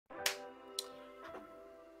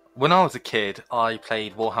When I was a kid, I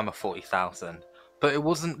played Warhammer 40,000, but it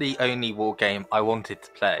wasn't the only war game I wanted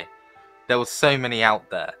to play. There were so many out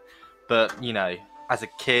there, but as a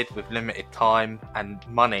kid with limited time and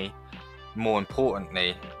money, more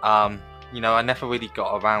importantly, I never really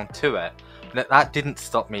got around to it. But that didn't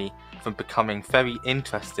stop me from becoming very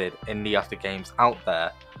interested in the other games out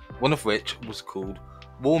there, one of which was called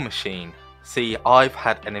Warmachine. See, I've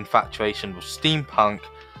had an infatuation with steampunk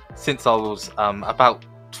since I was about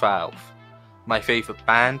 12. My favourite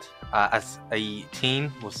band as a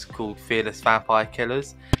teen was called Fearless Vampire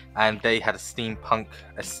Killers, and they had a steampunk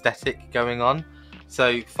aesthetic going on.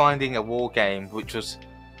 So finding a war game which was,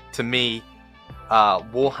 to me,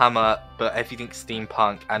 Warhammer, but everything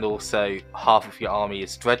steampunk, and also half of your army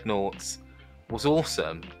is dreadnoughts, was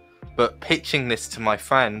awesome. But pitching this to my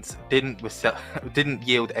friends didn't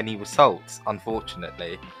yield any results,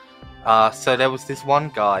 unfortunately. So there was this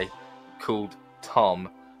one guy called Tom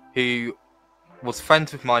who was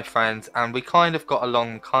friends with my friends, and we kind of got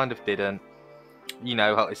along, kind of didn't. You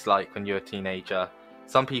know how it's like when you're a teenager.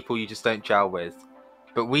 Some people you just don't gel with.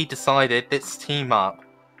 But we decided, let's team up.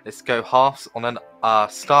 Let's go halves on an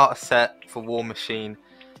starter set for Warmachine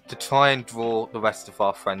to try and draw the rest of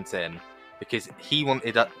our friends in. Because he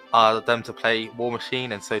wanted them to play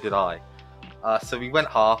Warmachine, and so did I. So we went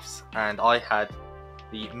halves, and I had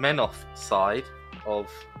the men off side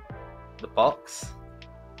of the box.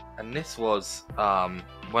 And this was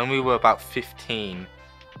when we were about 15,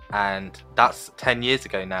 and that's 10 years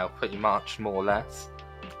ago now, pretty much, more or less.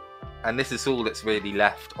 And this is all that's really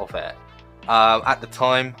left of it. At the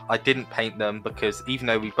time, I didn't paint them because even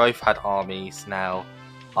though we both had armies now,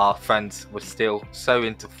 our friends were still so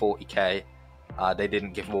into 40k, they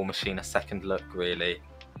didn't give Warmachine a second look, really.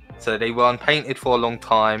 So they were unpainted for a long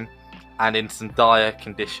time and in some dire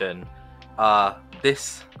condition.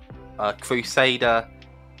 This Crusader,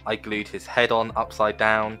 I glued his head on upside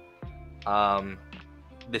down.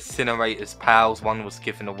 This Cinerator's pals, one was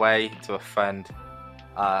given away to a friend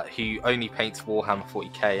who only paints Warhammer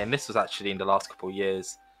 40k, and this was actually in the last couple of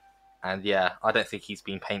years. And yeah, I don't think he's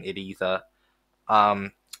been painted either.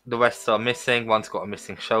 The rest are missing. One's got a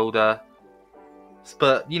missing shoulder.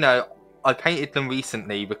 But I painted them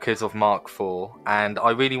recently because of Mark IV, and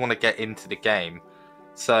I really want to get into the game.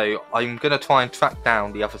 So I'm going to try and track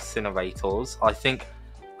down the other Cinerators.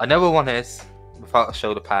 I know where one is without a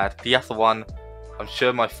shoulder pad. The other one, I'm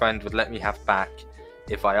sure my friend would let me have back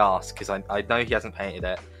if I ask, because I know he hasn't painted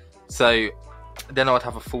it. So then I would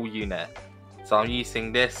have a full unit. So I'm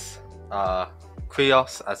using this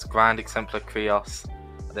Krios as Grand Exemplar Krios.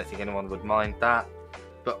 I don't think anyone would mind that.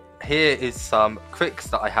 But here is some Cricks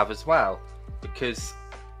that I have as well, because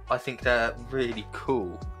I think they're really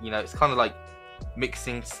cool. It's kind of like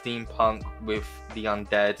mixing steampunk with the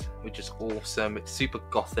undead, which is awesome. It's super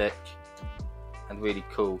gothic and really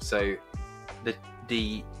cool. So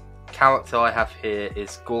the character I have here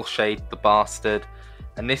is Gorshade the Bastard,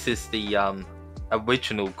 and this is the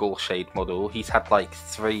original Gorshade model. He's had like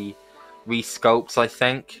 3 resculpts, I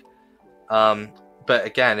think. But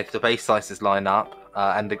again, if the base sizes line up,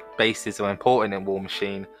 and the bases are important in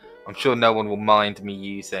Warmachine, I'm sure no one will mind me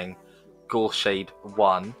using Gorshade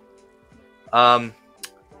 1.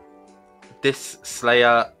 This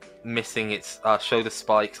Slayer missing its shoulder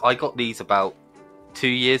spikes. I got these about 2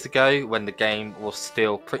 years ago when the game was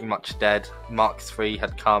still pretty much dead. Mark III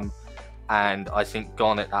had come and I think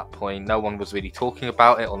gone at that point. No one was really talking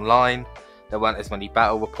about it online. There weren't as many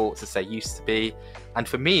battle reports as there used to be. And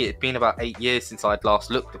for me, it'd been about 8 years since I'd last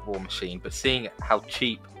looked at Warmachine, but seeing how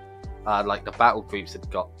cheap like the battle groups had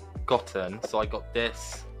gotten, so I got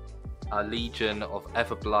this, a Legion of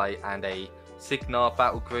Everblight and a Signar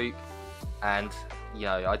battle group, and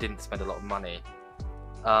I didn't spend a lot of money.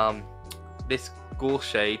 This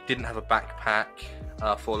Gorshade didn't have a backpack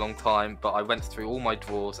for a long time, but I went through all my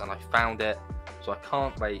drawers and I found it, so I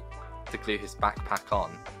can't wait to glue his backpack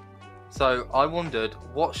on. So I wondered,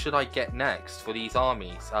 what should I get next for these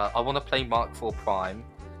armies? I want to play Mark IV Prime,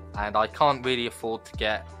 and I can't really afford to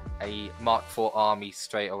get a Mark IV army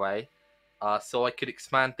straight away. So I could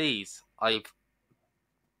expand these.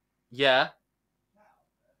 Yeah.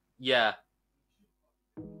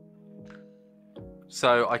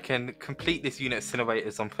 So I can complete this unit of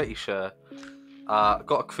Cinerators, I'm pretty sure.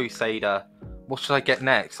 Got a Crusader. What should I get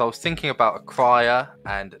next? I was thinking about a Crier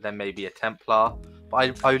and then maybe a Templar,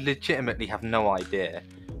 but I legitimately have no idea.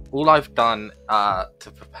 All I've done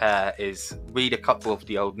to prepare is read a couple of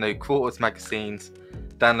the old No Quarters magazines,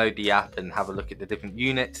 download the app and have a look at the different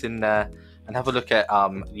units in there, and have a look at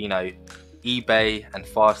eBay and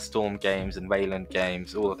Firestorm Games and Wayland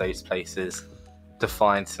Games, all of those places, to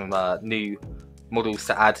find some new models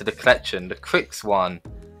to add to the collection. The Crix one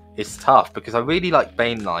is tough because I really like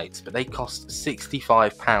Bane Knights, but they cost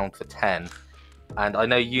 £65 for 10. And I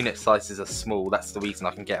know unit sizes are small, that's the reason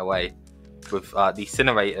I can get away with the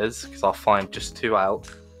Incinerators, because I'll find just 2 out.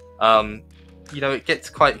 You know, it gets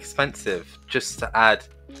quite expensive just to add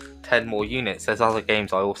 10 more units. There's other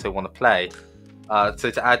games I also want to play.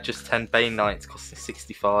 So to add just 10 Bane Knights costing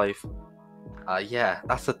 65, yeah,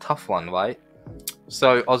 that's a tough one, right?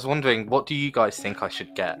 So I was wondering, what do you guys think I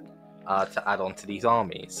should get to add on to these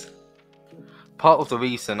armies? Part of the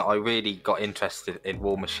reason I really got interested in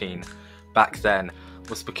Warmachine back then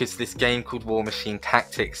was because this game called Warmachine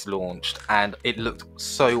Tactics launched and it looked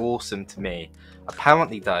so awesome to me.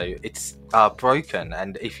 Apparently though, it's broken,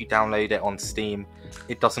 and if you download it on Steam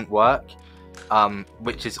it doesn't work,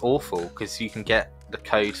 which is awful because you can get the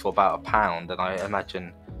code for about £1, and I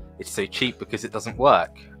imagine it's so cheap because it doesn't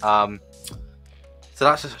work. So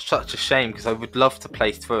that's just such a shame, because I would love to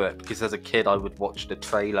play through it, because as a kid I would watch the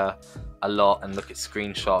trailer a lot and look at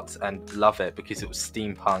screenshots and love it because it was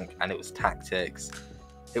steampunk and it was tactics.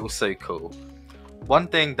 It was so cool. One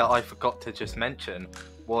thing that I forgot to just mention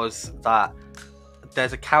was that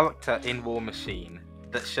there's a character in Warmachine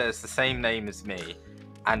that shares the same name as me,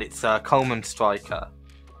 and it's Coleman Striker.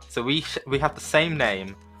 So we have the same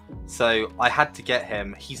name, so I had to get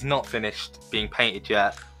him. He's not finished being painted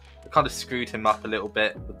yet. I kind of screwed him up a little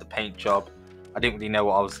bit with the paint job. I didn't really know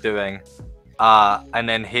what I was doing. And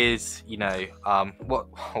then here's, you know,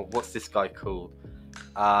 what's this guy called?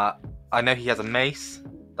 I know he has a mace.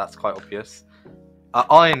 That's quite obvious.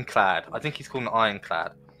 Ironclad. I think he's called an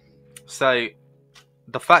Ironclad. So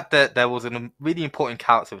the fact that there was a really important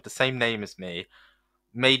character with the same name as me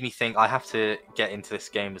made me think I have to get into this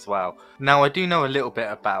game as well. Now I do know a little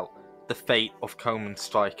bit about the fate of Coleman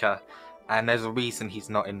Striker, and there's a reason he's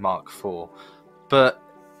not in Mark IV. But,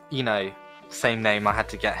 you know, same name, I had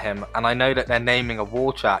to get him. And I know that they're naming a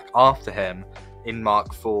Warjack after him in Mark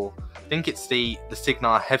IV. I think it's the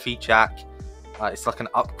Signar Heavy Jack. It's like an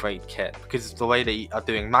upgrade kit, because it's the way they are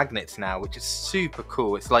doing magnets now, which is super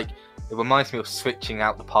cool. It's like, it reminds me of switching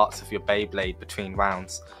out the parts of your Beyblade between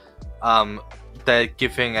rounds. They're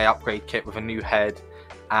giving a upgrade kit with a new head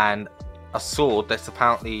and a sword that's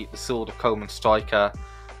apparently the sword of Coleman Striker,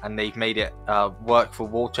 and they've made it work for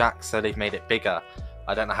Warjacks, so they've made it bigger.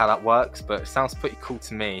 I don't know how that works, but it sounds pretty cool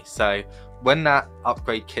to me. So when that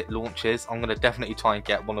upgrade kit launches, I'm going to definitely try and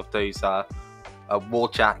get one of those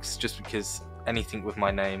Warjacks, just because anything with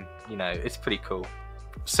my name, you know, it's pretty cool.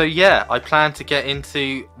 So yeah, I plan to get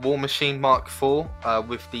into Warmachine Mark IV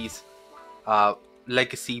with these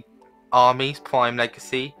legacy armies, Prime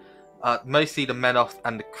Legacy, mostly the Menoth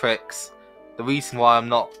and the Crix. The reason why I'm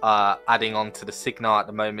not adding on to the Signar at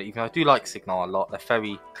the moment, even though I do like Signar a lot, they're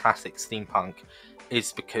very classic steampunk,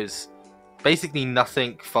 is because basically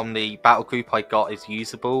nothing from the battle group I got is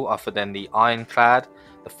usable other than the Ironclad.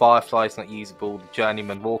 The Firefly is not usable, the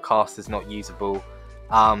Journeyman Warcaster is not usable.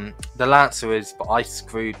 The Lancer is, but I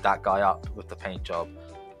screwed that guy up with the paint job.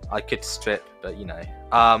 I could strip, but you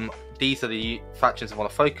know. These are the factions I want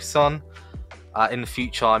to focus on. In the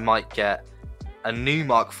future I might get a new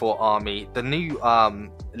Mark IV army. The new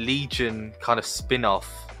Legion kind of spin-off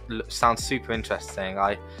sounds super interesting.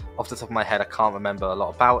 Off the top of my head I can't remember a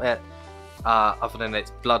lot about it, other than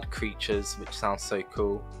its blood creatures, which sounds so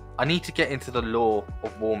cool. I need to get into the lore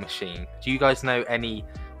of Warmachine. Do you guys know any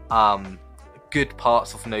good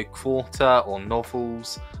parts of No Quarter or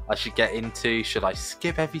novels I should get into? Should I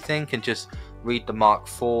skip everything and just read the Mark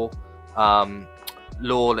IV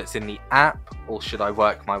lore that's in the app, or should I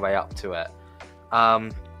work my way up to it?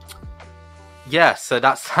 Yeah, so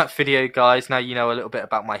that's that video, guys. Now you know a little bit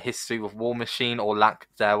about my history with Warmachine, or lack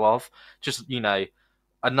thereof. Just, you know,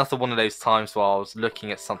 another one of those times where I was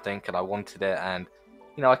looking at something and I wanted it, and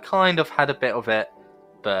you know, I kind of had a bit of it,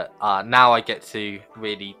 but now I get to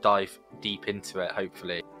really dive deep into it,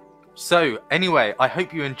 hopefully. So anyway, I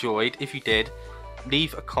hope you enjoyed. If you did,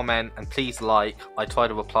 leave a comment and please like. I try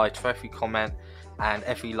to reply to every comment, and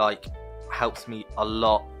every like helps me a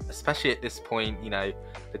lot, especially at this point. You know,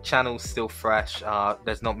 the channel's still fresh.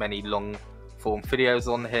 There's not many long form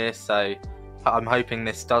videos on here, so I'm hoping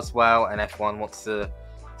this does well and everyone wants to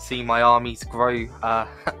see my armies grow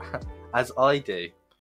as I do.